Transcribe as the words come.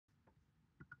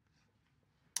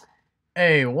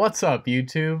Hey, what's up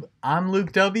YouTube? I'm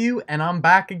Luke W and I'm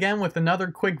back again with another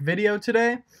quick video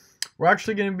today. We're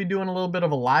actually going to be doing a little bit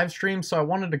of a live stream, so I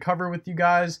wanted to cover with you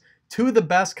guys two of the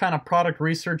best kind of product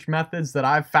research methods that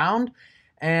I've found.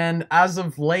 And as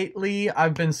of lately,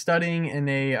 I've been studying in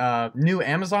a new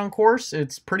Amazon course.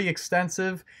 It's pretty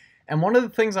extensive. And one of the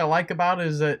things I like about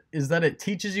it is that it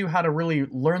teaches you how to really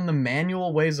learn the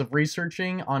manual ways of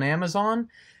researching on Amazon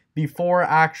before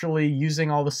actually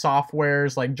using all the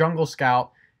softwares like Jungle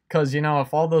Scout, because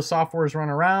if all those softwares run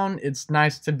around, it's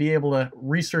nice to be able to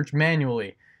research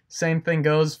manually. Same thing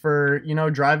goes for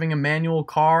driving a manual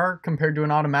car compared to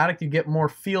an automatic. You get more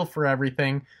feel for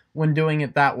everything when doing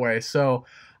it that way. So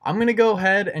I'm going to go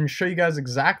ahead and show you guys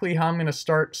exactly how I'm going to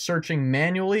start searching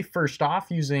manually, first off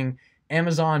using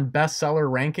Amazon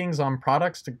bestseller rankings on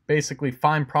products to basically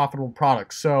find profitable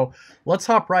products. So let's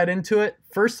hop right into it.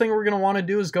 First thing we're going to want to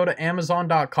do is go to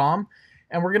Amazon.com,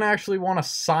 and we're going to actually want to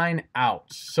sign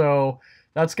out. So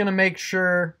that's going to make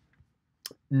sure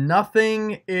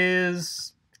nothing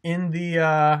is in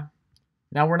the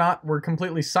now we're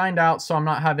completely signed out, so I'm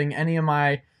not having any of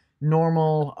my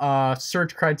normal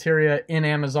search criteria in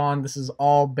Amazon. This is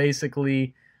all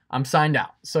basically I'm signed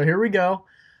out. So here we go.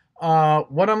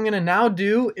 What I'm going to now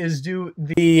do is do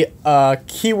the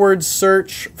keyword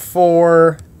search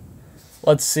for,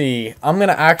 let's see, I'm going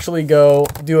to actually go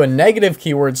do a negative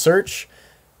keyword search,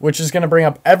 which is going to bring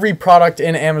up every product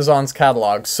in Amazon's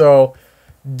catalog. So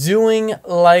doing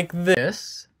like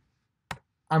this,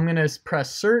 I'm going to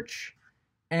press search,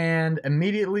 and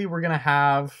immediately we're going to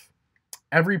have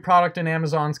every product in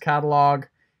Amazon's catalog,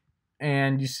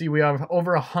 and you see we have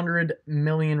over 100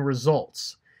 million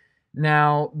results.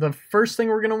 Now, the first thing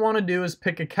we're going to want to do is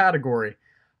pick a category.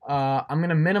 I'm going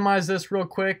to minimize this real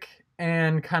quick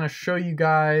and kind of show you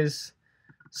guys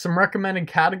some recommended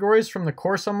categories from the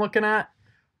course I'm looking at.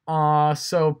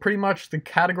 So pretty much the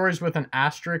categories with an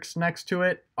asterisk next to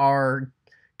it are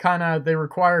they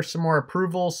require some more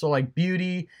approval. So like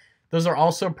beauty, those are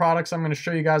also products I'm going to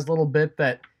show you guys a little bit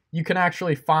that you can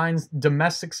actually find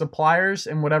domestic suppliers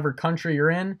in whatever country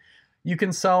you're in. You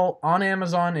can sell on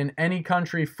Amazon in any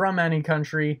country, from any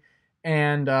country,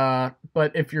 and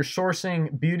but if you're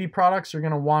sourcing beauty products, you're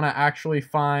going to want to actually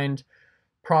find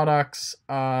products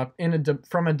from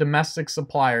a domestic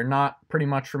supplier, not pretty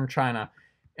much from China.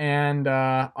 And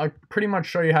I'll pretty much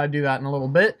show you how to do that in a little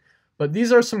bit. But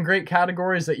these are some great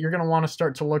categories that you're going to want to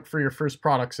start to look for your first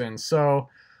products in. So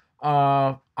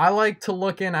I like to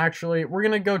look in, actually, we're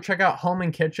going to go check out home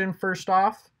and kitchen first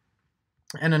off.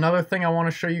 And another thing I want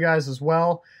to show you guys as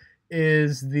well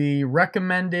is the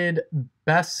recommended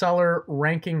bestseller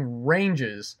ranking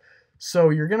ranges. So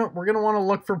we're gonna want to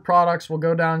look for products. We'll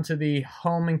go down to the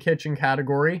home and kitchen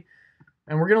category,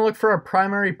 and we're gonna look for a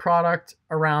primary product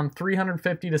around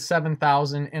 350 to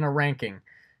 7,000 in a ranking.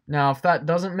 Now, if that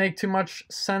doesn't make too much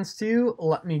sense to you,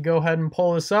 let me go ahead and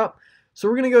pull this up. So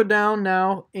we're gonna go down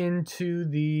now into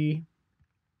the,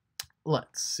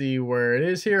 let's see where it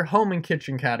is here, home and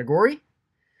kitchen category.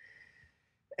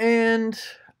 And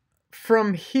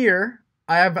from here,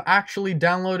 I have actually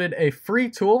downloaded a free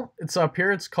tool. It's up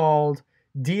here. It's called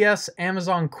DS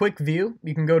Amazon Quick View.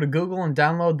 You can go to Google and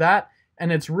download that.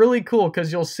 And it's really cool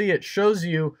because you'll see it shows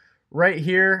you right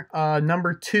here,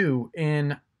 number 2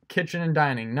 in kitchen and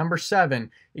dining. Number 7,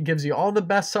 it gives you all the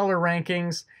bestseller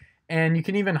rankings. And you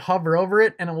can even hover over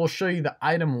it and it will show you the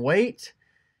item weight.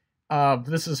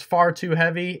 This is far too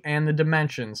heavy, and the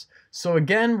dimensions. So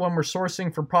again, when we're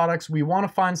sourcing for products, we want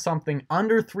to find something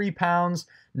under 3 pounds,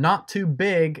 not too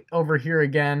big over here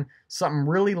again, something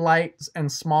really light and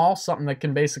small, something that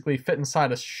can basically fit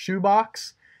inside a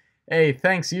shoebox. Hey,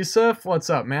 thanks Yusuf, what's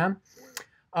up, man?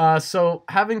 So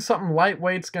having something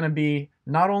lightweight is going to be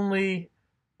not only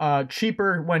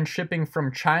cheaper when shipping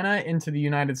from China into the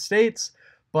United States,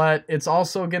 but it's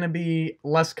also going to be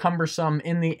less cumbersome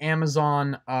in the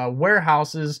Amazon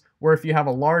warehouses, where if you have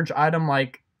a large item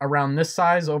like around this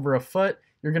size, over a foot,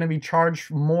 you're going to be charged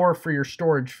more for your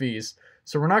storage fees.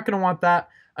 So we're not going to want that.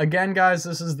 Again, guys,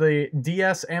 this is the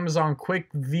DS Amazon Quick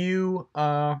View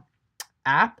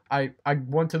app. I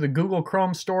went to the Google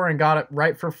Chrome store and got it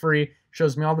right for free.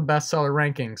 Shows me all the bestseller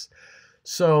rankings.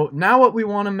 So now what we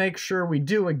want to make sure we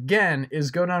do, again,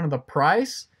 is go down to the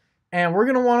price. And we're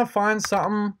going to want to find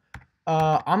something,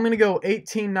 I'm going to go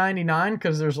 $18.99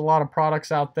 because there's a lot of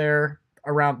products out there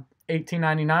around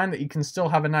 $18.99 that you can still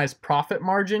have a nice profit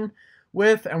margin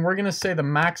with. And we're going to say the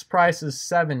max price is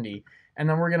 $70. And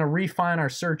then we're going to refine our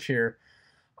search here.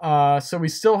 So we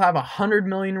still have 100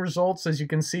 million results, as you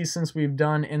can see, since we've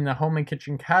done in the home and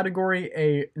kitchen category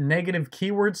a negative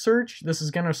keyword search. This is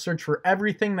going to search for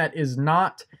everything that is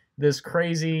not this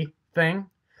crazy thing.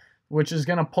 which is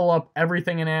going to pull up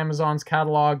everything in Amazon's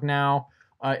catalog now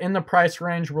in the price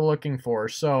range we're looking for.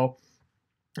 So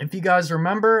if you guys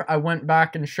remember, I went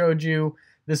back and showed you,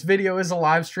 this video is a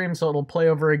live stream, so it'll play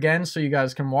over again so you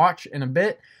guys can watch in a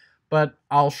bit. But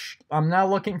I'm now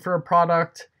looking for a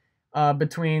product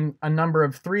between a number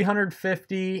of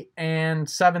 350 and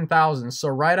 7,000. So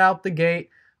right out the gate,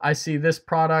 I see this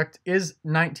product is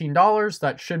 $19.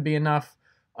 That should be enough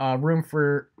room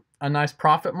for a nice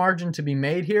profit margin to be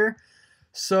made here.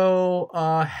 So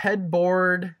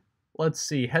headboard, let's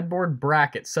see, headboard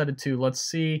bracket set it to, let's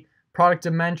see, product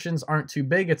dimensions aren't too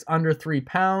big, it's under 3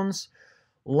 pounds.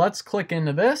 Let's click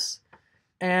into this,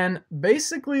 and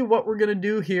basically what we're gonna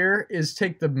do here is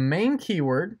take the main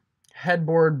keyword,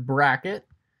 headboard bracket,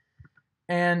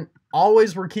 and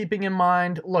always we're keeping in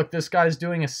mind, look, this guy's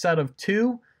doing a set of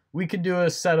 2, we could do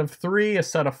a set of 3, a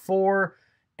set of 4,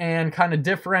 and kind of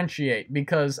differentiate,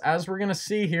 because as we're gonna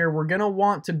see here, we're gonna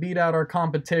want to beat out our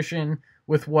competition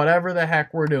with whatever the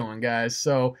heck we're doing, guys.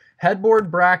 So headboard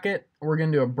bracket, we're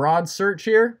gonna do a broad search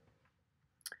here.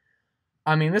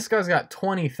 I mean, this guy's got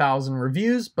 20,000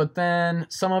 reviews, but then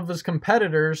some of his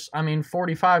competitors, I mean,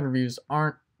 45 reviews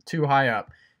aren't too high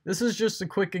up. This is just a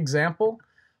quick example,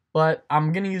 but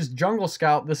I'm gonna use Jungle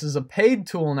Scout. This is a paid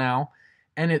tool now,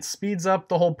 and it speeds up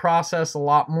the whole process a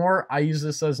lot more. I use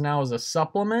this now as a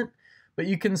supplement, but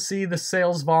you can see the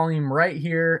sales volume right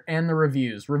here and the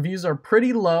reviews. Reviews are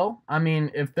pretty low. I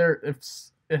mean, if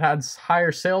it has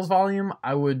higher sales volume,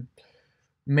 I would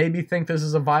maybe think this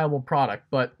is a viable product,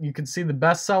 but you can see the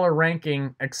bestseller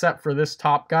ranking, except for this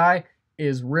top guy,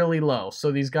 is really low.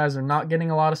 So these guys are not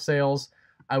getting a lot of sales.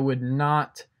 I would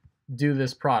not do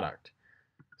this product.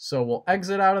 So we'll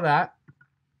exit out of that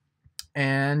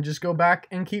and just go back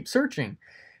and keep searching.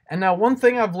 And now one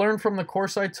thing I've learned from the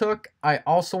course I took, I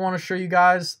also want to show you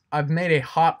guys, I've made a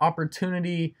hot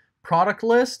opportunity product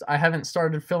list. I haven't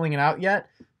started filling it out yet,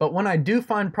 but when I do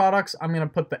find products, I'm going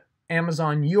to put the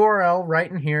Amazon URL right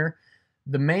in here,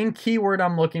 the main keyword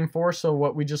I'm looking for, so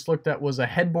what we just looked at was a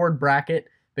headboard bracket,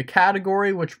 the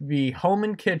category, which would be home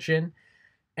and kitchen,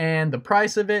 and the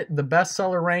price of it, the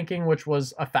bestseller ranking, which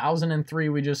was 1,003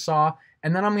 we just saw,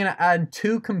 and then I'm going to add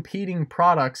 2 competing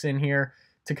products in here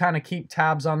to kind of keep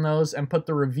tabs on those and put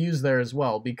the reviews there as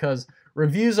well, because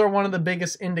reviews are one of the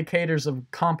biggest indicators of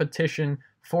competition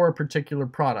for a particular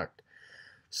product.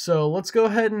 So let's go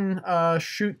ahead and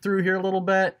shoot through here a little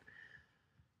bit.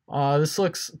 This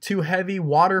looks too heavy.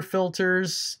 Water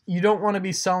filters. You don't want to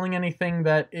be selling anything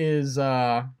that is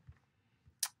kind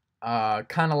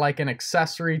of like an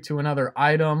accessory to another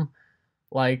item,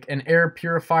 like an air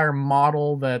purifier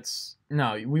model.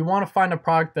 No, we want to find a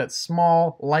product that's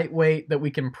small, lightweight, that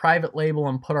we can private label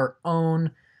and put our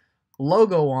own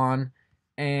logo on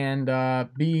and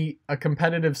be a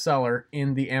competitive seller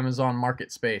in the Amazon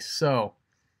market space. So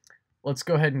let's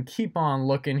go ahead and keep on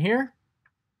looking here.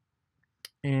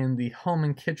 In the home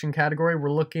and kitchen category,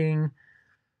 we're looking,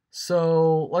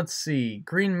 so let's see,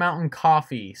 Green Mountain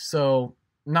Coffee. So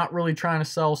not really trying to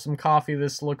sell some coffee.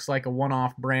 This looks like a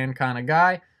one-off brand kind of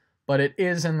guy, but it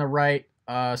is in the right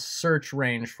search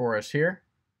range for us here.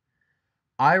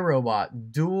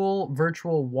 iRobot, dual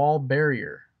virtual wall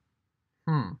barrier.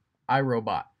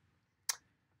 iRobot.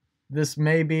 This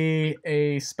may be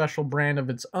a special brand of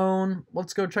its own.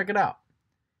 Let's go check it out.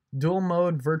 Dual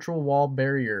mode virtual wall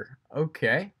barrier.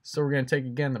 Okay, so we're going to take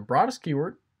again the broadest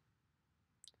keyword.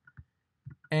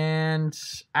 And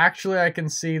actually I can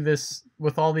see this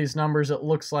with all these numbers, it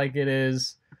looks like it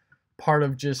is part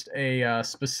of just a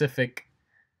specific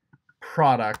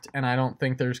product, and I don't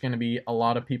think there's going to be a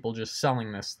lot of people just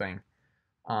selling this thing.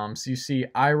 So you see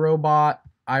iRobot,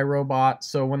 iRobot.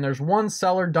 So when there's one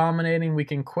seller dominating, we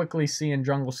can quickly see in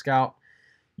Jungle Scout.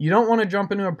 You don't want to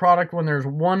jump into a product when there's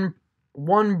one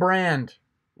brand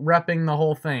repping the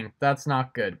whole thing. That's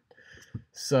not good.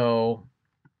 So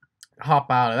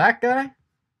hop out of that guy.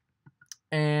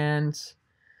 And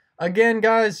again,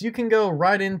 guys, you can go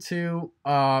right into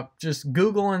just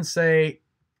Google and say,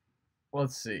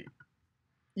 let's see.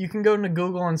 You can go into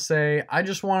Google and say, I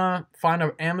just want to find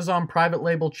an Amazon private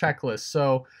label checklist.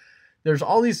 So there's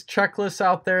all these checklists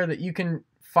out there that you can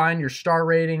find your star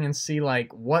rating and see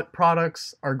like what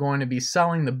products are going to be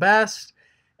selling the best.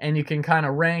 And you can kind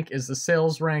of rank, is the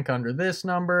sales rank under this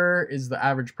number? Is the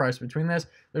average price between this?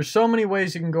 There's so many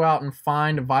ways you can go out and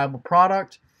find a viable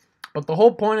product. But the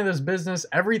whole point of this business,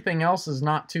 everything else is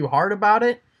not too hard about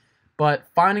it. But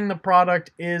finding the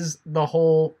product is the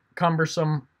whole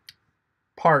cumbersome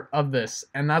part of this.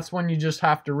 And that's when you just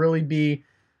have to really be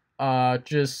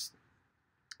like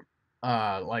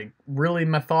really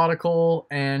methodical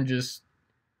and just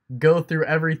go through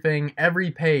everything,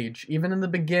 every page. Even in the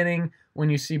beginning, when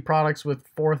you see products with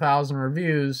 4,000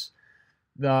 reviews,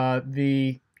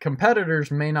 the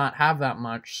competitors may not have that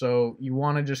much, so you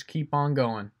want to just keep on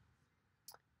going.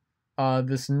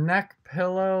 This neck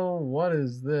pillow, what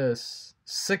is this?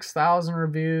 6,000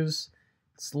 reviews.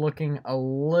 It's looking a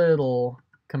little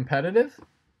competitive.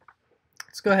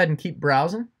 Let's go ahead and keep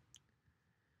browsing.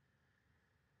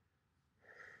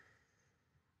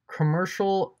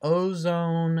 Commercial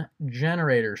ozone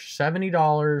generator,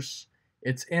 $70.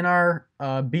 It's in our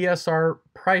BSR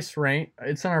price range.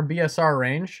 It's in our BSR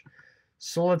range.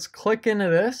 So let's click into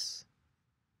this.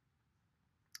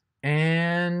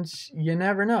 And you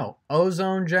never know.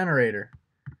 Ozone generator.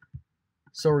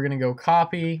 So we're going to go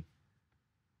copy,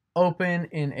 open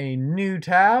in a new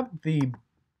tab, the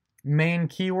main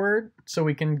keyword, so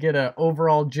we can get an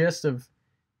overall gist of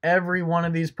every one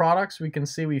of these products. We can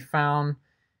see we found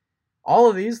all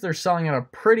of these. They're selling at a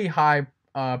pretty high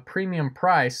premium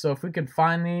price. So if we could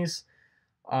find these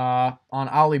on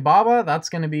Alibaba, that's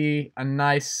going to be a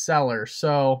nice seller.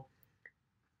 So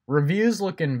reviews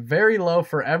looking very low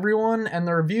for everyone, and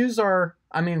the reviews are,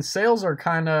 I mean, sales are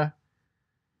kind of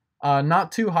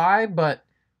not too high, but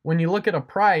when you look at a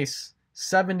price,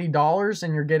 $70,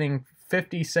 and you're getting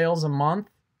 50 sales a month,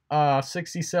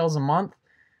 60 sales a month,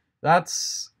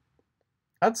 that's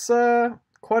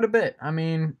quite a bit. I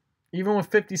mean, even with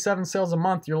 57 sales a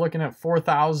month, you're looking at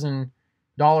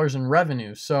 $4,000 in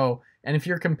revenue. So, and if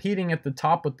you're competing at the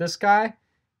top with this guy,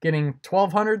 getting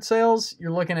 1,200 sales,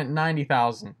 you're looking at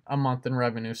 90,000 a month in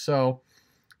revenue. So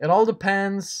it all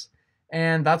depends,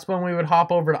 and that's when we would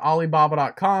hop over to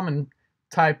Alibaba.com and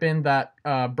type in that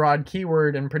broad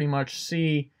keyword and pretty much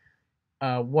see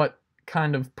what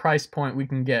kind of price point we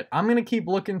can get. I'm going to keep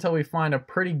looking until we find a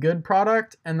pretty good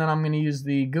product, and then I'm going to use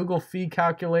the Google fee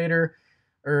calculator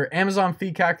or Amazon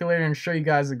fee calculator and show you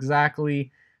guys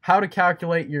exactly how to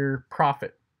calculate your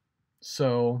profit.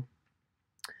 So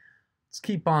let's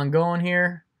keep on going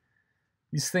here.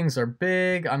 These things are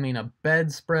big. I mean, a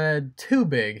bedspread, too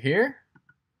big here.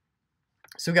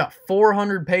 So we got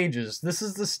 400 pages. This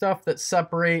is the stuff that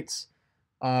separates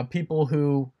people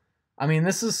who, I mean,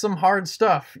 this is some hard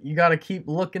stuff. You got to keep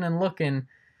looking and looking.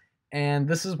 And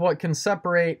this is what can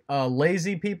separate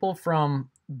lazy people from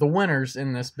the winners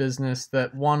in this business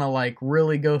that want to like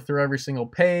really go through every single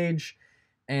page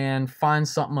and find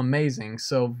something amazing.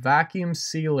 So vacuum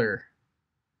sealer.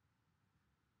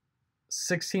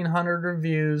 1,600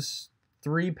 reviews,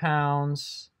 3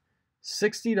 pounds,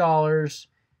 $60.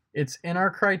 It's in our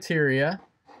criteria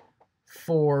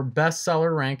for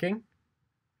bestseller ranking.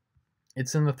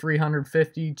 It's in the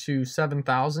 350 to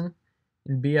 7,000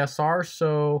 in BSR.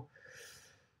 So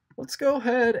let's go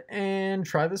ahead and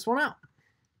try this one out.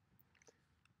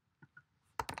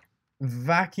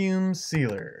 Vacuum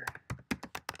sealer.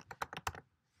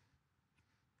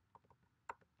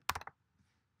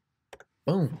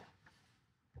 Boom.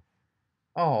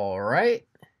 All right.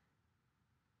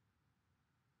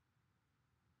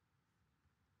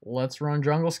 Let's run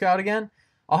Jungle Scout again.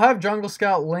 I'll have Jungle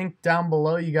Scout linked down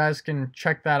below. You guys can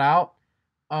check that out.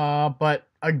 But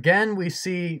again, we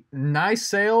see nice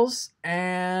sales,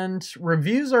 and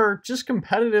reviews are just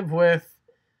competitive with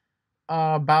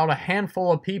about a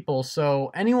handful of people.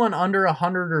 So anyone under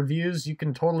 100 reviews, you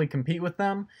can totally compete with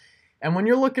them. And when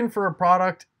you're looking for a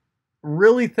product,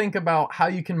 really think about how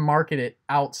you can market it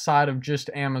outside of just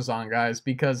Amazon, guys,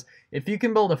 because if you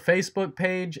can build a Facebook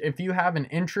page, if you have an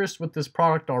interest with this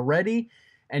product already,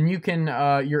 and you can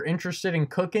you're interested in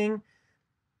cooking,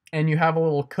 and you have a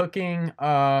little cooking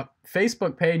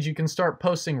Facebook page, you can start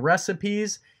posting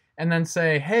recipes and then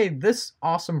say, hey, this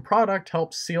awesome product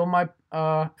helps seal my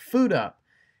food up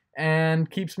and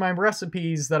keeps my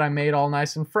recipes that I made all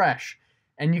nice and fresh.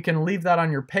 And you can leave that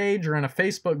on your page or in a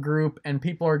Facebook group, and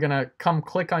people are going to come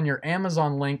click on your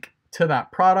Amazon link to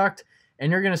that product,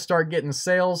 and you're going to start getting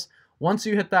sales. Once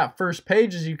you hit that first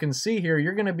page, as you can see here,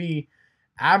 you're going to be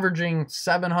averaging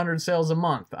 700 sales a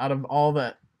month out of all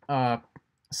that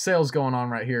sales going on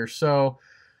right here. So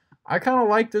I kind of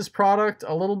like this product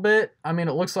a little bit. I mean,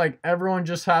 it looks like everyone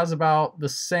just has about the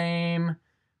same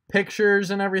pictures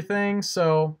and everything.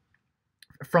 So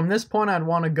from this point, I'd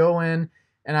want to go in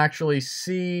and actually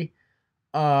see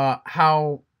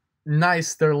how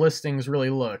nice their listings really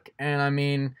look. And I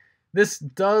mean, this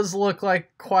does look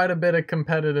like quite a bit of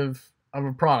competitive of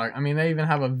a product. I mean, they even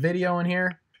have a video in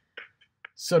here.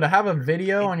 So to have a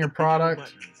video on your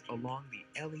product,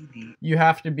 you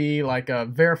have to be like a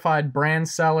verified brand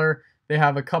seller. They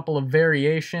have a couple of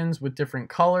variations with different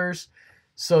colors.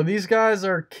 So these guys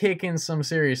are kicking some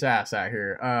serious ass out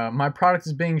here. My product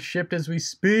is being shipped as we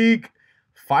speak.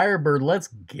 Firebird, let's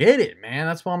get it, man.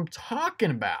 That's what I'm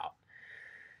talking about.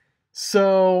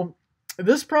 So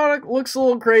this product looks a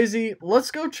little crazy.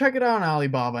 Let's go check it out on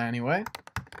Alibaba anyway.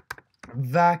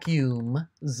 Vacuum,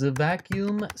 the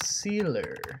vacuum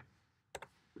sealer.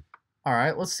 All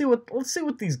right, let's see what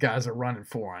these guys are running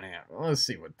for on it. Let's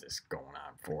see what this is going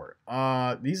on for.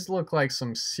 These look like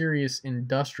some serious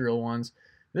industrial ones.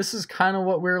 This is kind of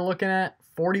what we were looking at,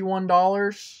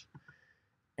 $41,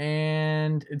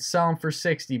 and it's selling for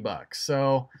 60 bucks.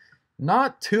 So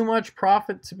not too much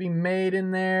profit to be made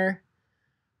in there.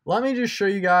 Let me just show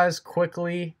you guys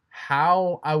quickly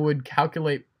how I would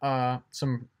calculate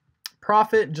some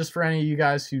profit, just for any of you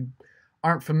guys who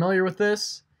aren't familiar with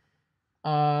this.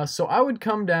 So I would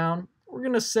come down. We're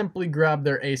going to simply grab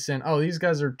their ASIN. Oh, these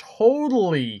guys are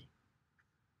totally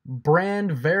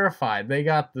brand verified. They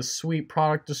got the sweet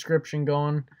product description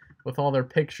going with all their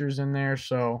pictures in there.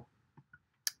 So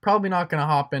probably not going to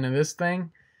hop into this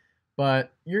thing.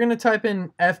 But you're going to type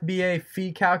in FBA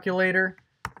fee calculator,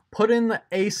 put in the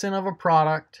ASIN of a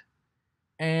product,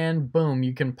 and boom,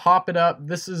 you can pop it up.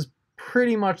 This is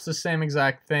pretty much the same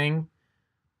exact thing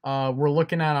we're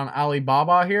looking at on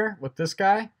Alibaba here with this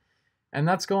guy, and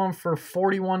that's going for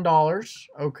 $41.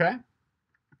 Okay,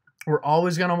 we're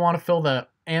always going to want to fill the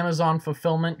Amazon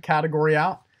fulfillment category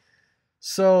out.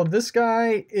 So this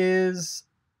guy is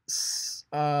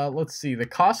let's see, the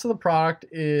cost of the product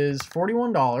is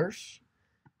 $41.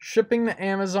 Shipping to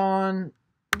Amazon,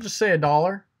 we'll just say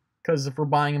 $1, because if we're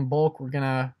buying in bulk, we're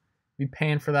gonna be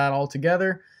paying for that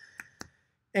altogether.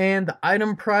 And the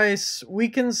item price, we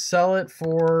can sell it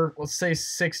for, let's say,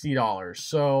 $60.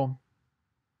 So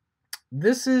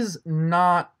this is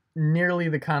not nearly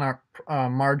the kind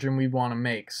of margin we want to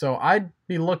make. So I'd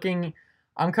be looking,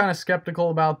 I'm kind of skeptical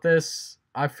about this.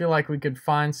 I feel like we could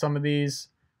find some of these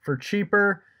for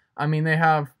cheaper. I mean, they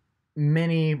have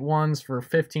mini ones for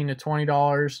 $15 to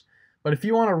 $20. But if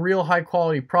you want a real high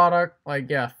quality product, like,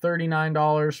 yeah,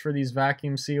 $39 for these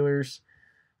vacuum sealers,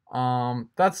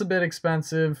 that's a bit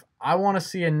expensive. I want to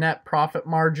see a net profit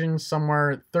margin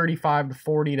somewhere 35 to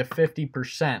 40 to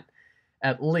 50%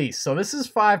 at least. So this is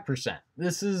 5%.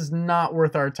 This is not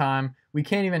worth our time. We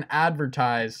can't even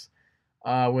advertise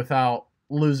without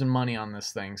losing money on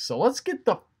this thing. So let's get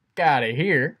the f out of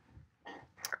here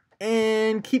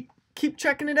and keep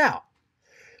checking it out.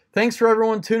 Thanks for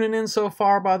everyone tuning in so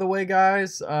far, by the way,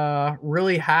 guys.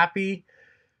 Really happy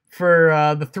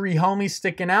for the three homies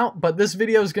sticking out, but this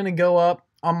video is going to go up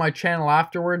on my channel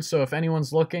afterwards, so if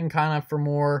anyone's looking kind of for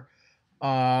more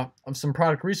of some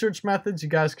product research methods, you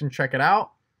guys can check it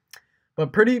out.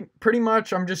 But pretty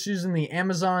much I'm just using the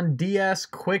Amazon DS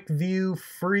Quick View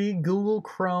free Google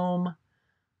Chrome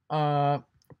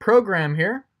program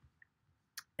here,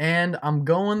 and I'm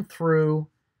going through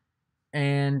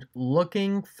and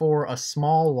looking for a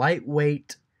small,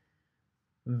 lightweight,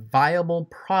 viable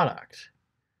product.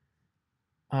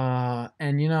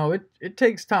 And you know, it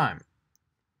takes time.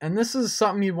 And this is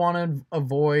something you want to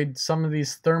avoid. Some of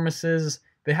these thermoses,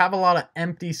 they have a lot of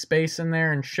empty space in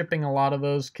there, and shipping a lot of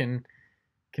those can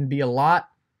be a lot.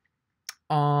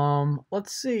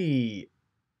 Let's see.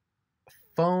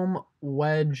 Foam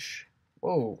wedge.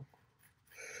 Whoa.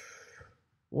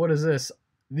 What is this?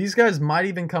 These guys might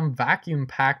even come vacuum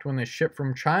packed when they ship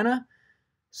from China.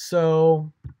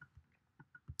 So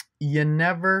you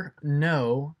never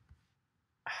know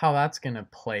how that's going to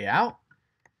play out.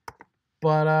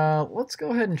 But let's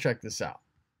go ahead and check this out.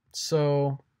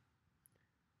 So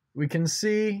we can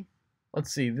see,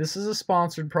 let's see, this is a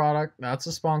sponsored product. That's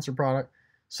a sponsored product.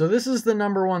 So this is the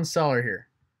 #1 seller here.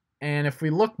 And if we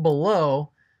look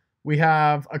below, we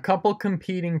have a couple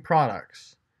competing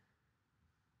products.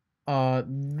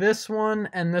 This one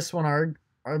and this one are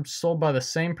sold by the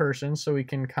same person, so we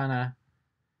can kind of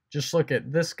just look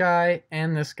at this guy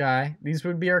and this guy. These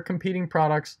would be our competing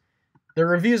products. Their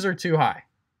reviews are too high.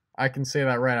 I can say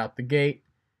that right out the gate.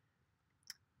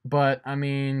 But, I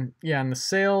mean, yeah, and the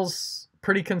sales,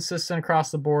 pretty consistent across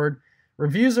the board.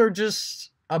 Reviews are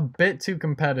just a bit too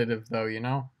competitive, though, you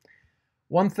know?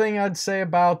 One thing I'd say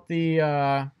about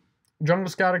the Jungle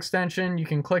Scout extension, you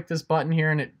can click this button here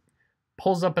and it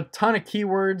pulls up a ton of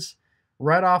keywords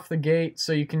right off the gate,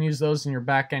 so you can use those in your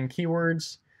back-end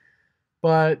keywords.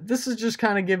 But this is just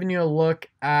kind of giving you a look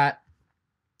at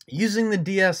using the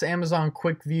DS Amazon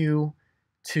Quick View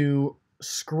to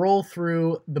scroll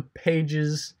through the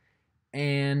pages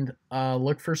and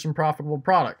look for some profitable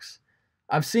products.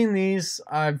 I've seen these.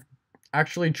 I've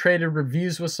actually traded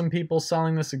reviews with some people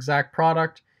selling this exact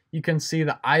product. You can see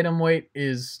the item weight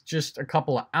is just a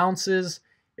couple of ounces.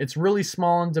 It's really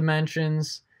small in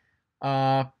dimensions,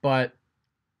 but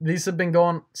these have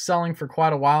been selling for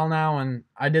quite a while now, and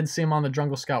I did see them on the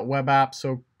Jungle Scout web app,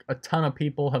 so a ton of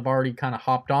people have already kind of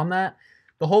hopped on that.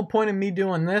 The whole point of me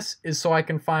doing this is so I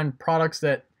can find products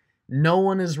that no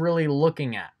one is really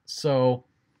looking at. So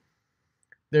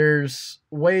there's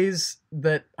ways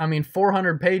that,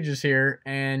 400 pages here,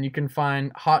 and you can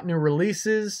find hot new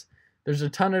releases. There's a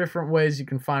ton of different ways you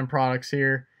can find products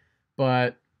here,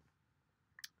 but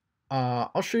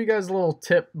I'll show you guys a little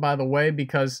tip, by the way,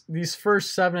 because these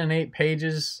first 7 and 8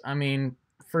 pages,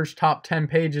 first top 10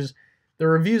 pages, the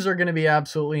reviews are going to be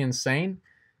absolutely insane.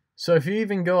 So if you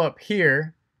even go up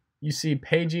here, you see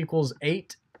page equals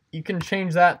 8. You can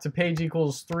change that to page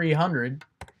equals 300.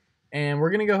 And we're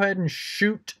going to go ahead and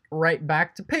shoot right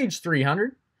back to page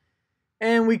 300.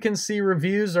 And we can see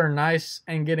reviews are nice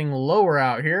and getting lower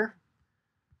out here.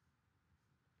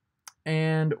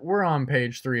 And we're on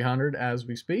page 300 as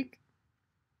we speak.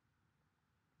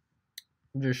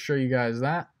 Just show you guys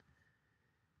that.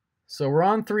 So we're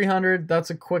on 300. That's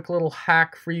a quick little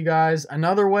hack for you guys.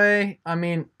 Another way,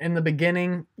 in the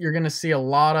beginning, you're going to see a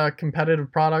lot of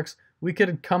competitive products. We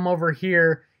could come over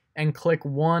here and click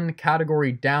one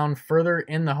category down further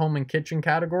in the home and kitchen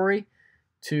category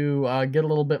to get a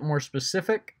little bit more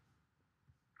specific.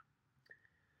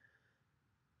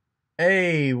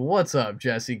 Hey, what's up,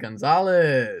 Jesse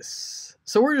Gonzalez?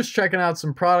 So we're just checking out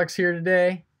some products here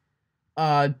today.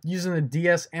 Using the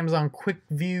DS Amazon Quick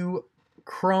View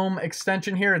Chrome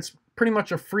extension here. It's pretty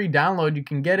much a free download. You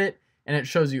can get it, and it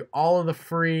shows you all of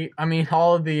the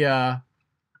all of the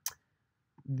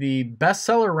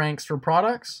bestseller ranks for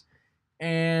products.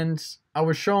 And I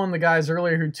was showing the guys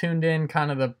earlier who tuned in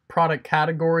kind of the product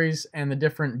categories and the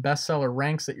different bestseller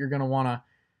ranks that you're going to want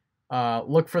to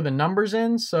look for the numbers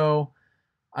in. So,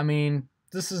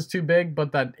 this is too big,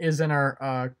 but that is in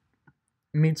our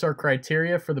meets our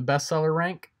criteria for the bestseller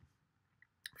rank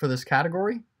for this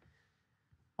category.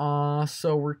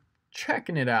 So we're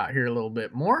checking it out here a little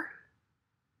bit more.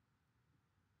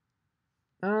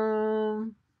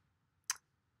 Home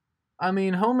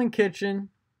and kitchen,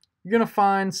 you're gonna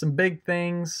find some big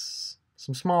things,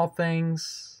 some small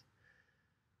things,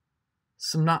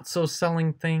 some not so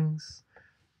selling things,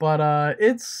 but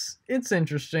it's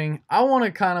interesting. I want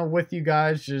to kind of with you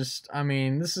guys just,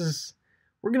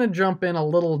 we're going to jump in a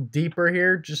little deeper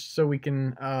here just so we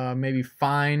can maybe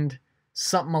find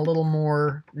something a little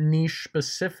more niche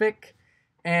specific.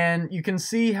 And you can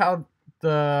see how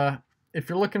if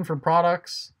you're looking for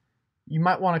products, you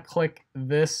might want to click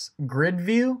this grid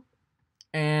view,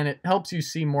 and it helps you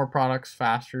see more products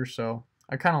faster. So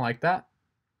I kind of like that.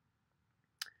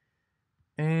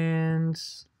 And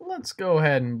let's go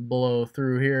ahead and blow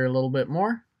through here a little bit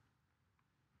more.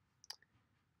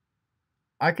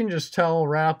 I can just tell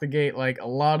right out the gate, like, a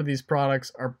lot of these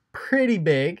products are pretty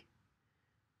big.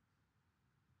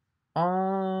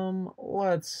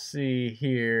 Let's see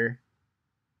here.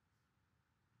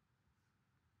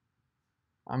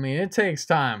 It takes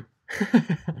time.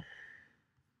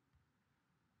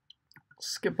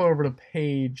 Skip over to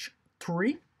page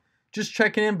 3. Just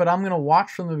checking in, but I'm going to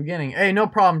watch from the beginning. Hey, no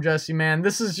problem, Jesse, man.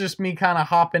 This is just me kind of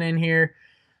hopping in here.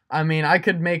 I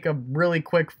could make a really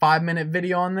quick 5-minute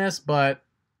video on this, but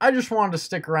I just wanted to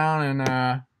stick around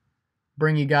and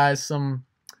bring you guys some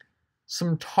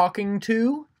talking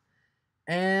to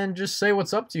and just say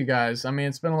what's up to you guys.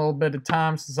 It's been a little bit of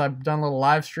time since I've done a little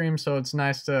live stream, so it's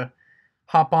nice to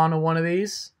hop onto one of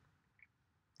these.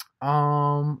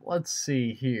 Let's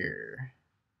see here.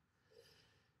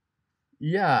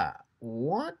 Yeah,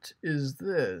 what is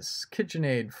this?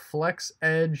 KitchenAid Flex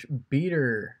Edge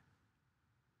Beater.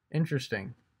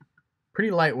 Interesting. Pretty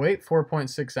lightweight,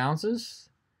 4.6 ounces.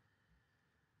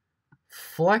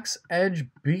 Flex Edge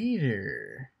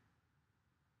Beater.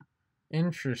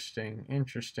 Interesting.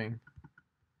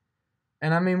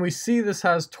 And we see this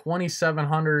has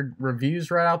 2,700 reviews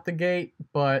right out the gate,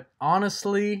 but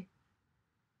honestly,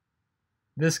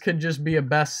 this could just be a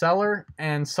bestseller,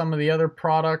 and some of the other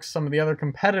products, some of the other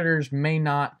competitors may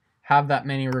not have that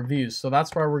many reviews. So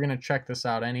that's why we're going to check this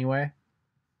out anyway.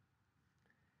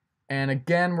 And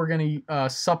again, we're going to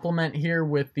supplement here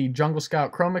with the Jungle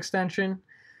Scout Chrome extension.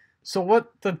 So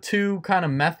what the two kind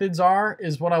of methods are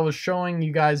is what I was showing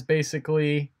you guys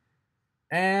basically.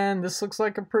 And this looks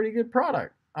like a pretty good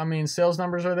product. Sales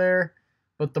numbers are there,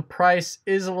 but the price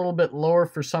is a little bit lower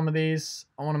for some of these.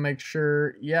 I want to make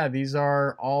sure, yeah, these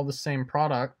are all the same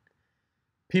product.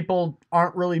 People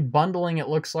aren't really bundling, it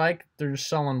looks like. They're just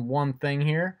selling one thing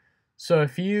here. So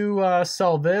if you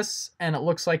sell this and it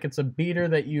looks like it's a beater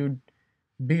that you'd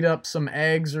beat up some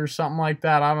eggs or something like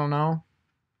that, I don't know,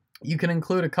 you can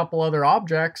include a couple other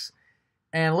objects.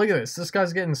 And look at this. This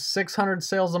guy's getting 600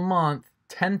 sales a month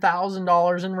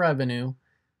 $10,000 in revenue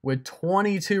with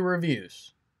 22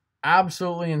 reviews.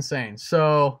 Absolutely insane.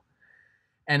 So,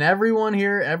 and everyone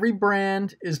here, every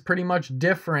brand is pretty much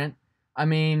different. I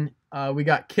mean, we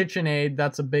got KitchenAid,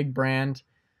 that's a big brand,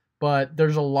 but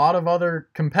there's a lot of other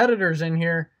competitors in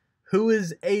here. Who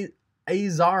is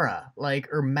Zara,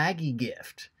 or Maggie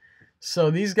Gift.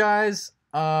 So these guys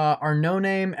are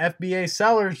no-name FBA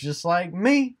sellers just like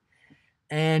me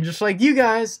and just like you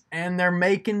guys, and they're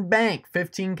making bank,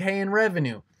 15K in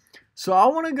revenue. So I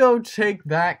want to go take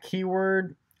that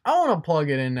keyword, I want to plug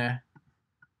it into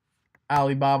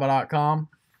Alibaba.com.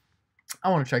 I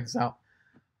want to check this out.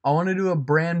 I want to do a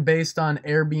brand based on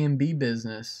Airbnb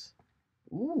business.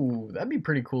 Ooh, that'd be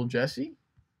pretty cool, Jesse.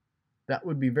 That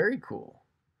would be very cool.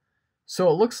 So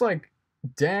it looks like,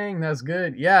 dang, that's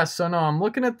good. Yeah, so no, I'm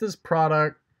looking at this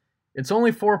product. It's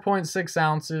only 4.6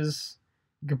 ounces.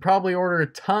 You could probably order a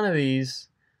ton of these.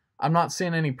 I'm not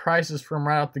seeing any prices from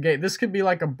right out the gate. This could be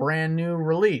like a brand new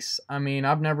release. I mean,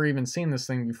 I've never even seen this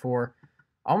thing before.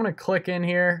 I'm going to click in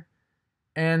here,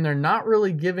 and they're not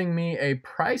really giving me a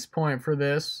price point for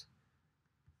this.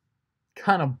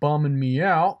 Kind of bumming me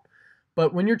out.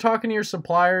 But when you're talking to your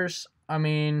suppliers, I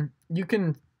mean, you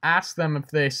can ask them if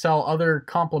they sell other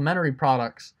complementary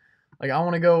products. Like, I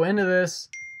want to go into this,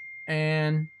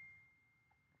 and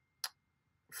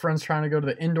friend's trying to go to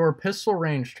the indoor pistol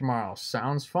range tomorrow.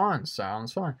 Sounds fun.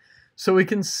 Sounds fun. So we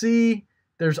can see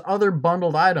there's other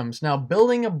bundled items. Now,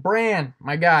 building a brand,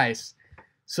 my guys.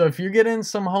 So if you get in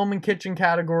some home and kitchen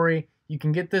category, you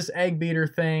can get this egg beater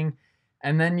thing,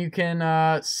 and then you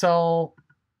can sell,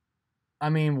 I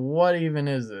mean, what even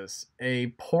is this? A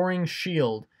pouring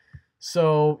shield.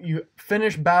 So you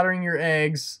finish battering your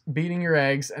eggs, beating your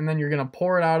eggs, and then you're going to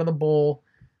pour it out of the bowl,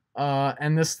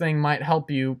 and this thing might help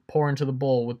you pour into the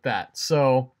bowl with that.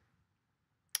 So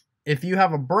if you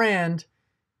have a brand,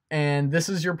 and this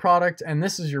is your product, and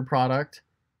this is your product,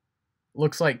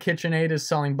 looks like KitchenAid is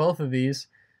selling both of these.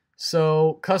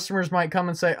 So customers might come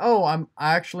and say, oh, I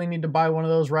actually need to buy one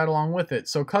of those right along with it.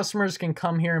 So customers can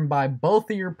come here and buy both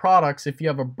of your products if you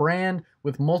have a brand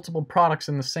with multiple products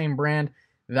in the same brand.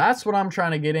 That's what I'm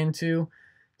trying to get into.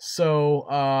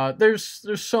 So there's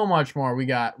so much more we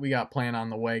got planned on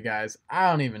the way, guys.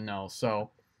 I don't even know.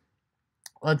 So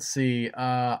let's see.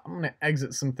 I'm gonna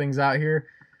exit some things out here.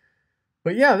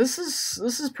 But yeah, this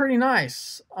is pretty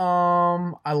nice.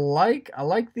 I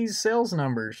like these sales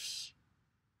numbers,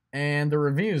 and the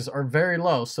reviews are very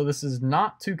low, so this is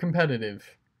not too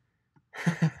competitive.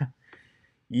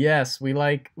 Yes, we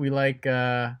like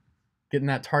getting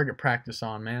that target practice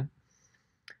on, man.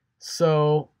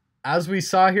 So as we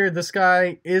saw here, this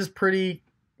guy is pretty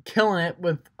killing it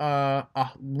with a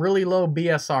really low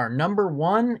BSR. Number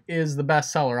one is the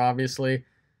best seller, obviously.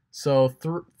 So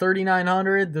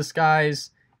 3,900, this guy's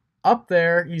up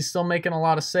there. He's still making a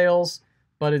lot of sales,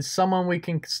 but it's someone we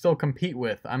can still compete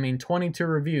with. I mean, 22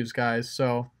 reviews, guys.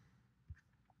 So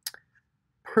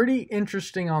pretty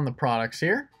interesting on the products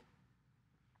here.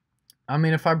 I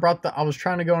mean, if I was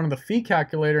trying to go into the fee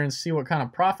calculator and see what kind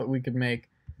of profit we could make.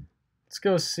 Let's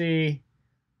go see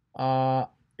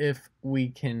if we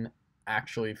can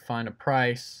actually find a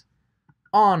price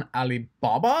on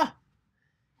Alibaba.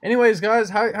 Anyways, guys,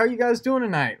 how are you guys doing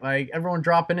tonight? Like, everyone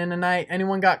dropping in tonight?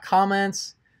 Anyone got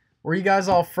comments? Where you guys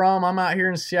all from? I'm out here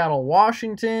in Seattle,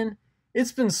 Washington.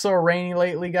 It's been so rainy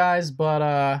lately, guys, but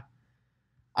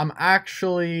I'm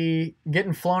actually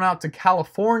getting flown out to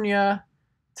California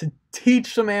to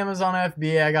teach some Amazon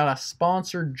FBA. I got a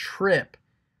sponsored trip.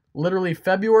 Literally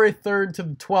February 3rd to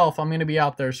the 12th, I'm going to be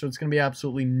out there, so it's going to be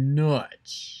absolutely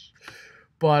nuts.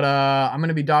 But I'm going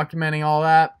to be documenting all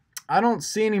that. I don't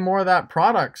see any more of that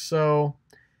product, so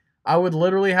I would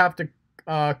literally have to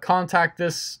contact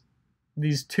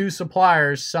these two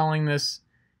suppliers selling this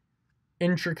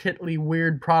intricately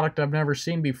weird product I've never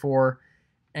seen before,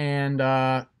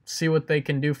 and see what they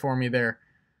can do for me there.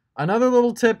 Another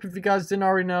little tip, if you guys didn't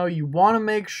already know, you want to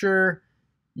make sure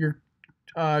you're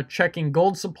checking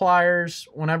gold suppliers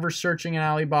whenever searching in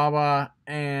Alibaba,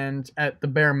 and at the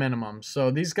bare minimum.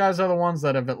 So these guys are the ones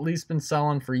that have at least been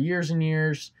selling for years and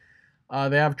years.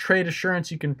 They have trade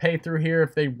assurance you can pay through here.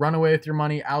 If they run away with your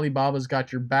money, Alibaba's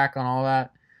got your back on all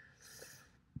that.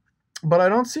 But I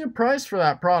don't see a price for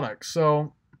that product,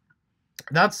 so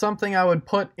that's something I would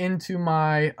put into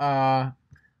my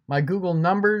my Google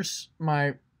numbers,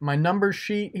 my numbers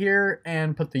sheet here,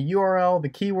 and put the URL, the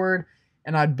keyword,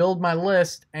 and I'd build my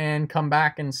list and come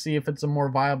back and see if it's a more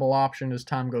viable option as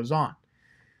time goes on.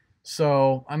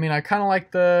 So, I mean, I kind of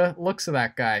like the looks of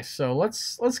that guy. So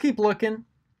let's keep looking.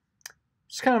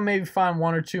 just kind of maybe find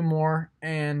one or two more.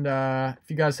 And if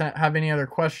you guys have any other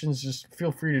questions, just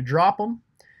feel free to drop them.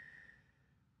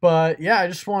 But yeah, I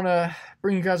just want to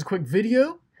bring you guys a quick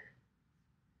video.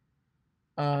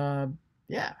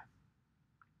 Yeah.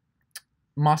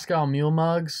 Moscow Mule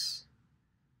mugs.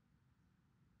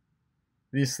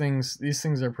 These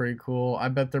things are pretty cool. I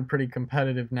bet they're pretty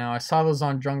competitive now. I saw those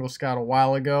on Jungle Scout a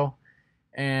while ago,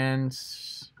 and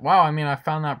wow, I mean, I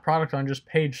found that product on just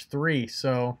page 3,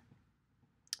 so,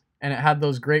 and it had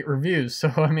those great reviews. So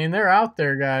I mean, they're out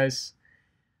there, guys.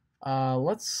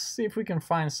 Let's see if we can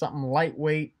find something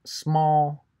lightweight,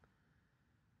 small,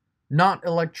 not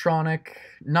electronic,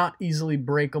 not easily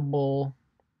breakable,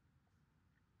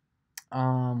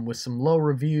 with some low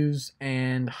reviews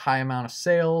and high amount of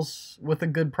sales with a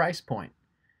good price point.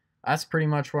 That's pretty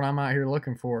much what I'm out here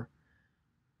looking for.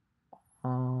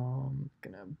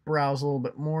 Gonna browse a little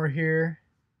bit more here.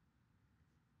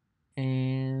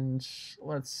 And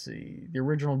let's see. The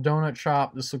original donut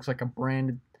shop. This looks like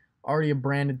already a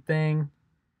branded thing.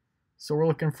 So we're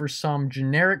looking for some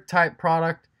generic type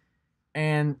product.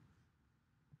 And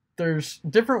there's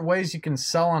different ways you can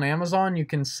sell on Amazon. You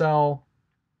can sell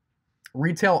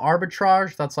retail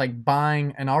arbitrage. That's like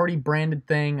buying an already branded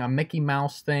thing, a Mickey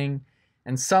Mouse thing,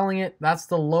 and selling it. That's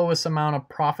the lowest amount of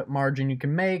profit margin you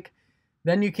can make.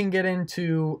 Then you can get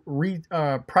into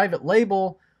private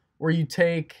label, where you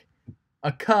take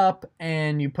a cup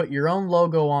and you put your own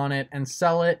logo on it and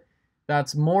sell it.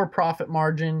 That's more profit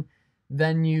margin.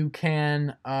 Then you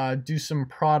can do some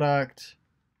product,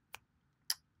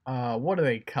 what do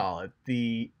they call it?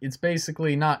 It's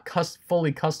basically not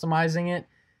fully customizing it,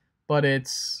 but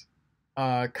it's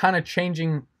kind of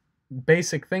changing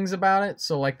basic things about it.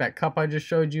 So like that cup I just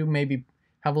showed you, maybe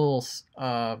have a little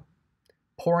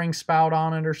pouring spout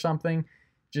on it or something.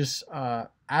 Just add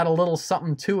a little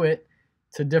something to it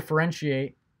to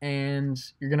differentiate, and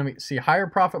you're going to see higher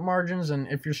profit margins. And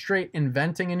if you're straight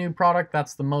inventing a new product,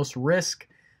 that's the most risk,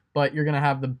 but you're going to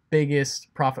have the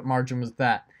biggest profit margin with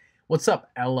that. What's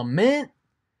up, Element?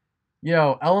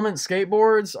 Yo, Element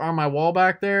skateboards are on my wall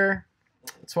back there.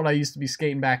 That's what I used to be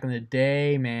skating back in the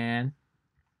day, man.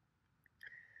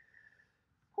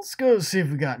 Let's go see if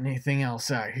we got anything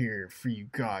else out here for you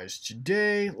guys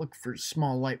today. Look for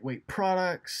small, lightweight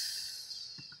products.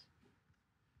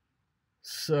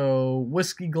 So,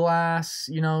 whiskey glass,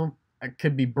 you know, it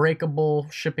could be breakable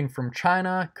shipping from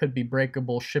China, could be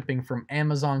breakable shipping from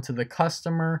Amazon to the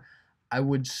customer. I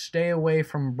would stay away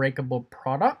from breakable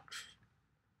products.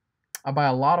 I buy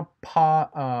a lot of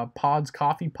pods,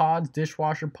 coffee pods,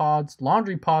 dishwasher pods,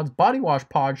 laundry pods, body wash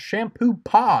pods, shampoo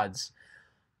pods.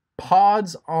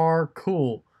 Pods are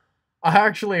cool. I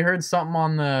actually heard something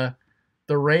on the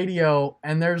radio,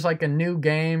 and there's like a new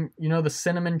game, you know, the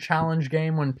cinnamon challenge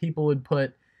game, when people would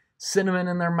put cinnamon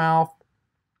in their mouth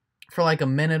for like a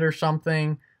minute or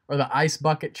something, or the ice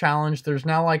bucket challenge. There's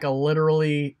now like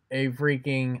literally a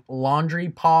freaking laundry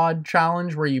pod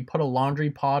challenge, where you put a laundry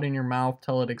pod in your mouth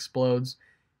till it explodes,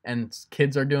 and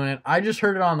kids are doing it. I just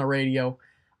heard it on the radio.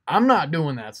 I'm not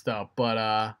doing that stuff, but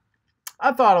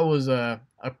I thought it was a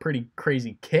pretty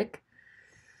crazy kick.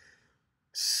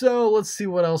 So let's see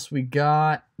what else we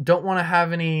got. Don't want to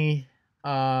have any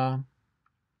kind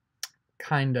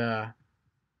of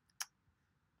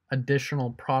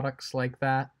additional products like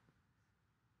that.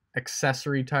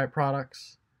 Accessory type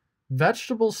products.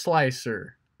 Vegetable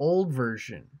slicer, old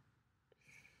version.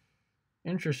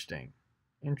 Interesting.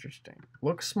 Interesting.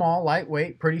 Looks small,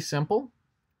 lightweight, pretty simple.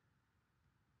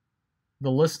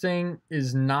 The listing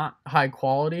is not high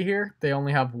quality here. They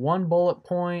only have one bullet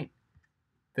point.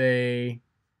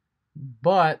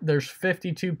 But there's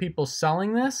 52 people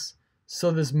selling this,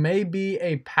 so this may be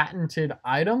a patented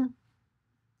item.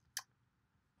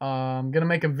 I'm gonna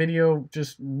make a video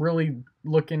just really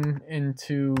looking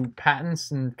into patents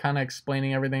and kind of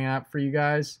explaining everything out for you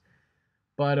guys.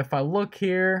 But if I look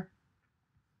here,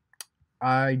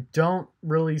 I don't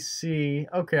really see.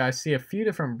 Okay, I see a few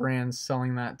different brands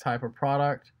selling that type of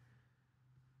product,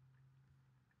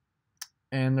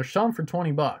 and they're selling for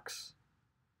 20 bucks.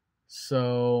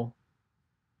 So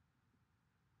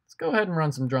let's go ahead and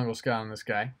run some Jungle Scout on this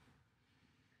guy.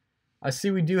 I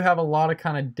see we do have a lot of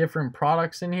kind of different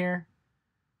products in here,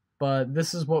 but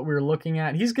this is what we're looking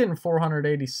at. He's getting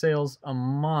 480 sales a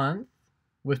month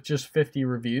with just 50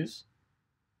 reviews.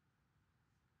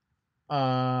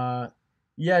 Yeah,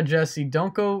 Jesse,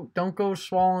 don't go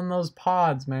swallowing those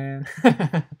pods, man.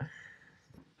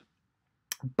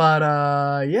 But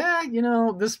yeah, you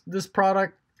know, this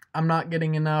product, I'm not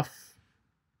getting enough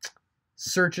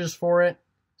searches for it,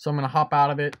 so I'm gonna hop out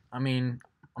of it. I mean,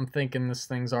 I'm thinking this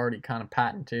thing's already kind of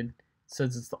patented. It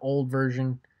says it's the old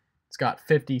version. It's got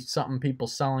 50 something people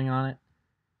selling on it.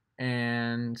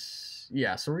 And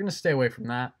yeah, so we're going to stay away from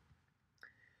that.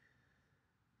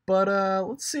 But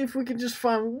let's see if we can just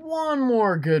find one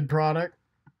more good product.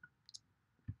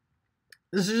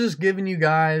 This is just giving you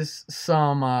guys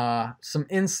some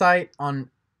insight on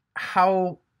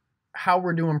how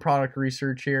we're doing product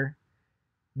research here.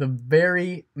 The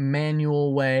very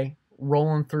manual way,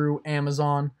 rolling through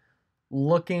Amazon,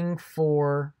 looking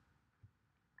for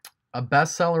a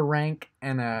bestseller rank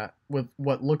and with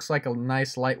what looks like a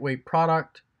nice lightweight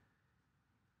product,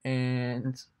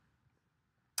 and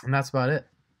that's about it.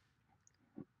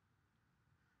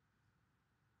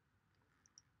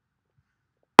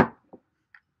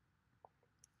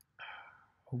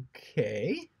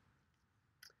 Okay.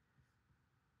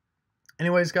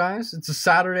 Anyways, guys, it's a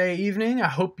Saturday evening. I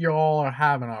hope you all are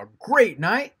having a great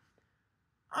night.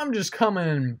 I'm just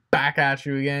coming back at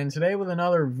you again today with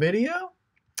another video.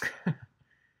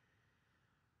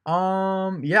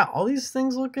 Yeah, all these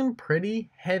things looking pretty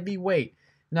heavyweight.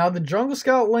 Now, the Jungle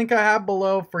Scout link I have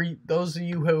below, for those of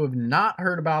you who have not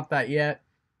heard about that yet,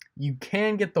 you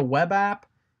can get the web app.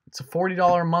 It's a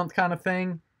 $40 a month kind of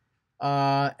thing.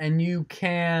 And you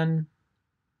can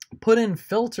put in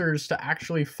filters to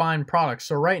actually find products.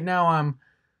 So right now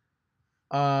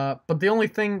but the only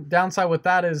downside with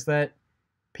that is that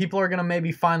people are going to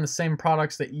maybe find the same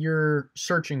products that you're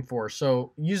searching for.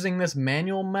 So using this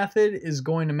manual method is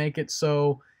going to make it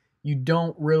so you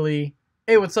don't really...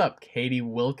 Hey, what's up, Katie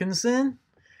Wilkinson?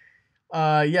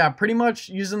 Yeah, pretty much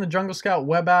using the Jungle Scout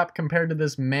web app compared to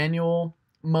this manual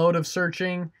mode of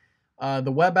searching.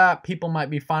 The web app, people might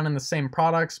be finding the same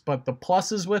products, but the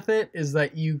pluses with it is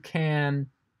that you can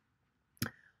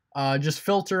just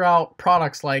filter out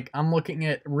products. Like, I'm looking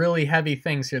at really heavy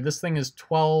things here. This thing is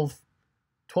 12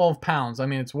 pounds. I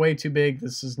mean, it's way too big.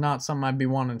 This is not something I'd be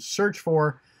wanting to search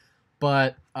for,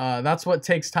 but that's what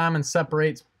takes time and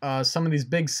separates some of these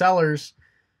big sellers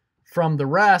from the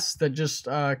rest that just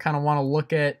kind of want to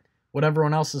look at what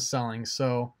everyone else is selling.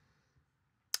 So,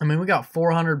 I mean, we got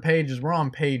 400 pages. We're on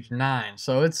page 9.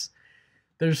 So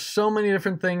there's so many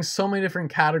different things, so many different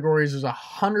categories. There's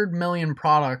 100 million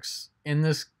products in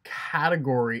this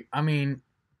category. I mean,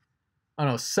 I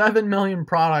don't know, 7 million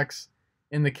products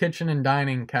in the kitchen and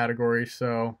dining category.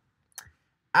 So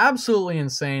absolutely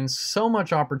insane. So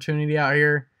much opportunity out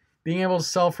here. Being able to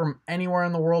sell from anywhere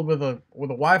in the world with a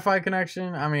Wi-Fi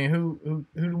connection. I mean, who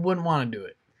wouldn't want to do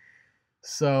it?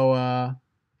 So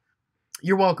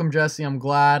you're welcome, Jesse. I'm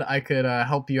glad I could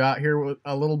help you out here with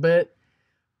a little bit.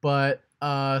 But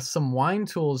some wine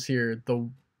tools here. The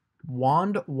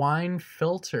Wand Wine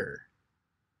Filter.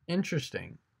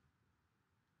 Interesting.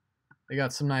 They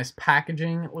got some nice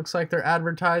packaging. It looks like they're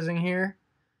advertising here.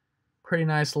 Pretty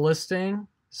nice listing.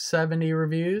 70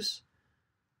 reviews.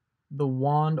 The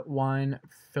Wand Wine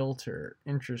Filter.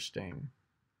 Interesting.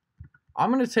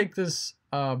 I'm going to take this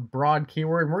broad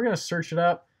keyword and we're going to search it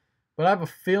up. But I have a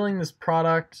feeling this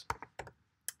product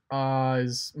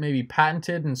is maybe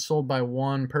patented and sold by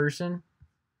one person.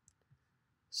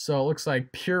 So it looks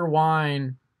like Pure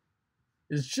Wine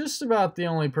is just about the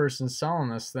only person selling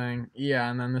this thing. Yeah,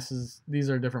 and then these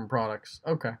are different products.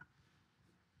 Okay.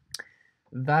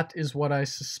 That is what I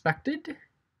suspected. Let's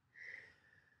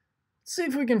see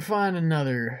if we can find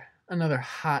another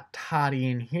hot toddy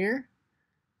in here.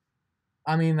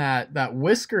 I mean, that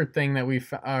whisker thing that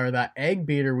or that egg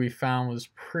beater we found was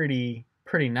pretty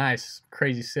nice.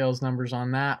 Crazy sales numbers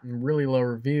on that and really low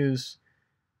reviews.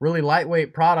 Really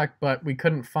lightweight product, but we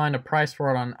couldn't find a price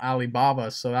for it on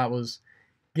Alibaba, so that was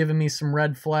giving me some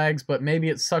red flags. But maybe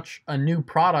it's such a new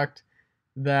product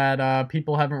that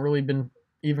people haven't really been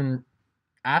even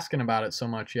asking about it so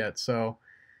much yet. So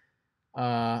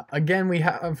again, we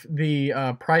have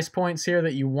the price points here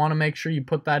that you want to make sure you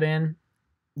put that in.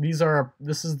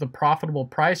 This is the profitable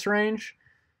price range.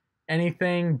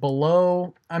 Anything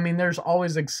below, I mean, there's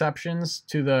always exceptions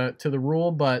to the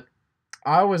rule, but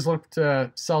I always look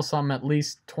to sell some at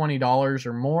least $20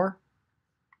 or more.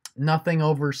 Nothing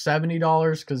over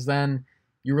 $70, because then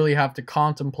you really have to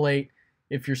contemplate,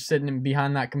 if you're sitting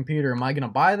behind that computer, am I going to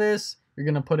buy this? You're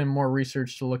going to put in more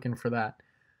research to looking for that.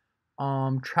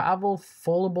 Travel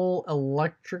foldable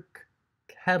electric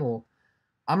kettle.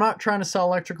 I'm not trying to sell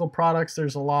electrical products.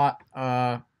 There's a lot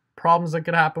problems that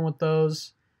could happen with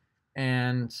those,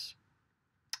 and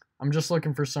I'm just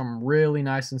looking for something really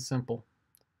nice and simple.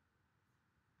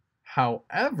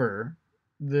 However,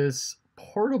 this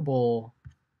portable,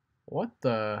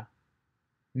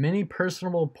 mini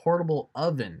personable portable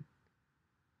oven.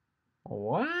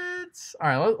 What? All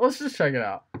right, let's just check it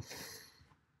out.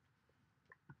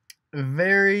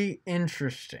 Very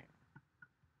interesting.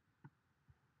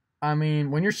 I mean,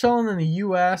 when you're selling in the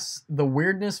US, the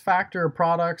weirdness factor of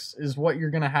products is what you're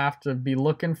going to have to be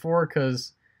looking for,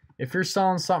 because if you're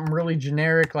selling something really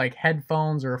generic like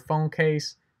headphones or a phone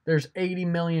case, there's 80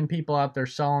 million people out there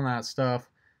selling that stuff.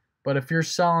 But if you're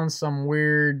selling some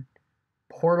weird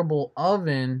portable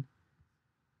oven,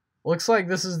 looks like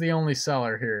this is the only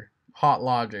seller here, Hot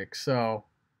Logic. So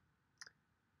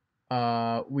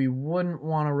we wouldn't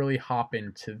want to really hop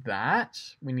into that.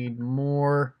 We need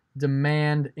more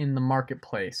demand in the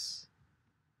marketplace.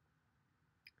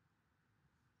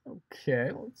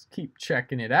 Okay, let's keep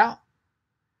checking it out.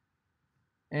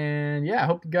 And yeah, I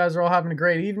hope you guys are all having a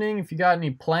great evening. If you got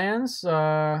any plans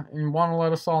and want to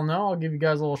let us all know, I'll give you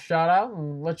guys a little shout out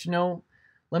and let you know.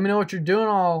 Let me know what you're doing.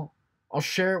 I'll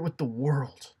share it with the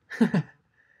world.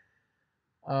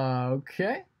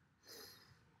 Okay.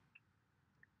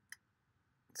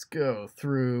 Let's go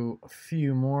through a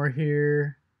few more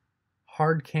here.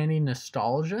 Hard candy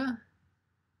nostalgia.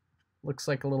 Looks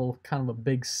like a little kind of a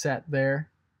big set there.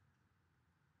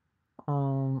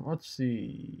 Let's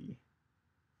see.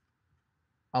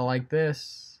 I like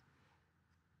this.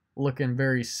 Looking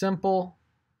very simple.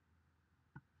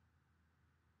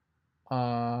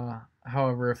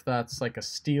 However, if that's like a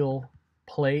steel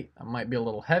plate, that might be a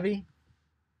little heavy.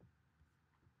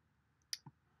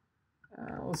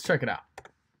 Let's check it out.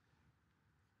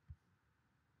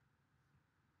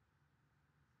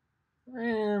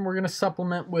 And we're going to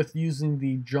supplement with using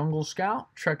the Jungle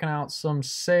Scout, checking out some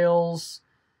sales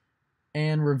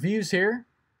and reviews here.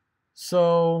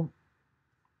 So,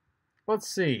 let's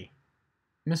see.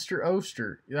 Mr.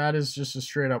 Oster, that is just a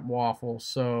straight up waffle.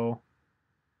 So,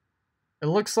 it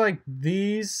looks like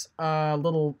these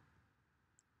little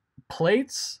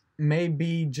plates may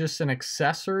be just an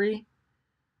accessory.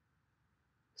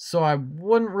 So, I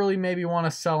wouldn't really maybe want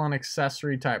to sell an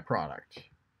accessory type product.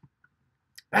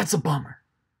 That's a bummer.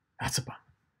 That's a bummer.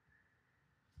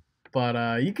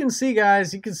 But you can see,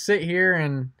 guys, you can sit here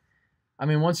and, I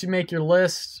mean, once you make your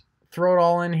list, throw it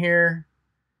all in here,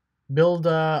 build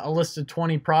a list of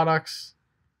 20 products,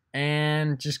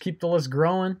 and just keep the list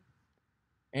growing,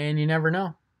 and you never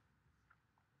know.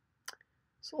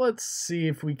 So let's see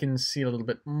if we can see a little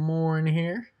bit more in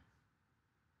here.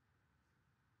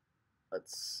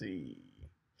 Let's see.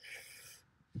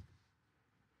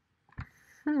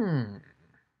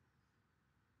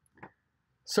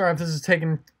 Sorry if this is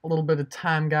taking a little bit of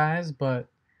time, guys, but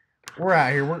we're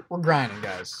out here. We're grinding,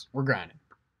 guys. We're grinding.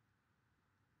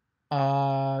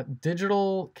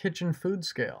 Digital kitchen food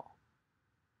scale.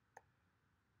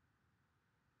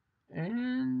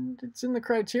 And it's in the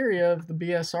criteria of the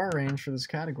BSR range for this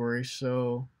category,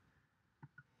 so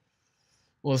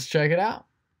let's check it out.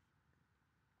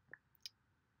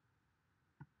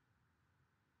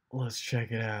 Let's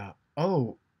check it out.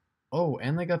 Oh,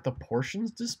 and they got the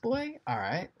portions display?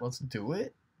 Alright, let's do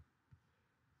it.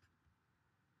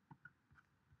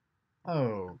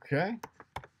 Okay.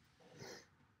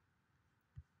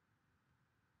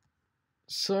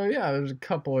 So yeah, there's a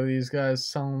couple of these guys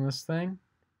selling this thing.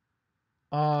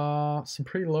 Some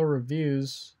pretty low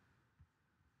reviews.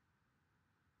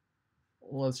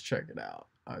 Let's check it out.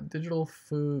 Digital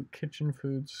food, kitchen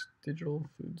foods, digital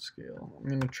food scale. I'm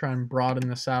gonna try and broaden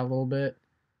this out a little bit.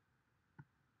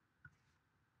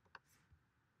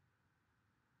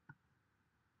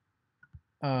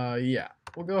 Yeah,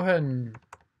 we'll go ahead and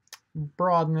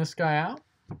broaden this guy out.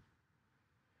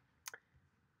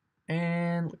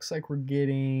 And looks like we're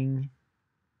getting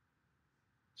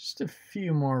just a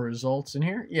few more results in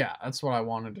here. Yeah, that's what I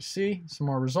wanted to see. Some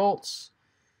more results.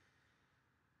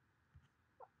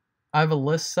 I have a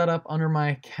list set up under my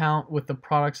account with the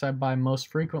products I buy most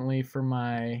frequently for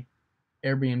my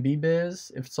Airbnb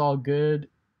biz. If it's all good,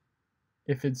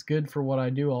 if it's good for what I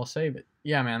do, I'll save it.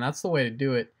 Yeah, man, that's the way to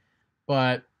do it.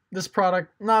 But this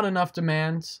product, not enough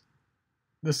demand.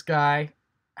 This guy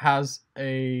has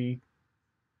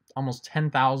almost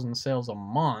 10,000 sales a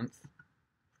month.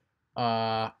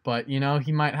 But, you know,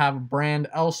 he might have a brand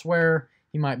elsewhere.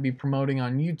 He might be promoting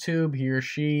on YouTube. He or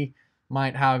she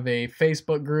might have a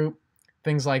Facebook group,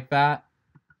 things like that.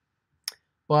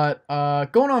 But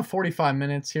going on 45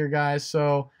 minutes here, guys.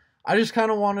 So I just kind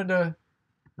of wanted to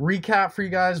recap for you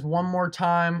guys one more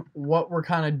time what we're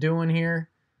kind of doing here.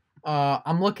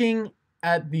 I'm looking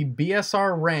at the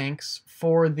BSR ranks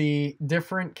for the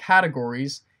different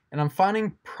categories, and I'm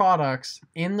finding products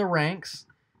in the ranks,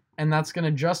 and that's going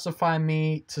to justify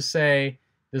me to say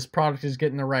this product is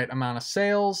getting the right amount of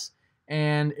sales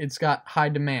and it's got high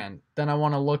demand. Then I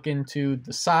want to look into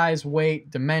the size, weight,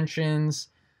 dimensions,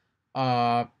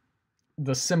 the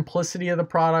simplicity of the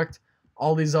product,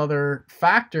 all these other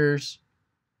factors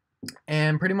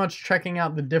and pretty much checking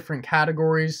out the different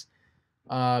categories.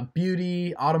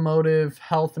 Beauty, automotive,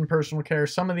 health, and personal care.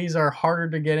 Some of these are harder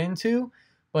to get into,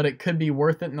 but it could be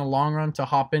worth it in the long run to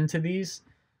hop into these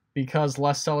because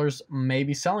less sellers may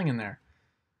be selling in there.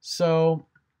 So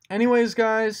anyways,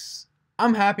 guys,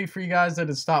 I'm happy for you guys that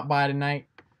had stopped by tonight.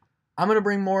 I'm going to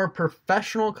bring more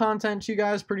professional content to you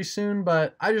guys pretty soon,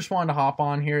 but I just wanted to hop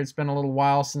on here. It's been a little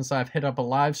while since I've hit up a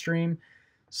live stream.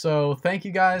 So thank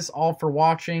you guys all for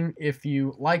watching. If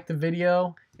you liked the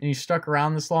video and you stuck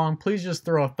around this long, please just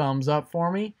throw a thumbs up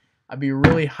for me. I'd be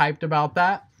really hyped about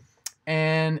that.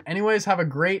 And anyways, have a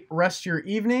great rest of your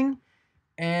evening,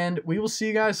 and we will see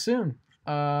you guys soon.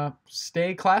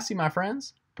 Stay classy, my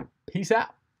friends. Peace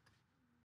out.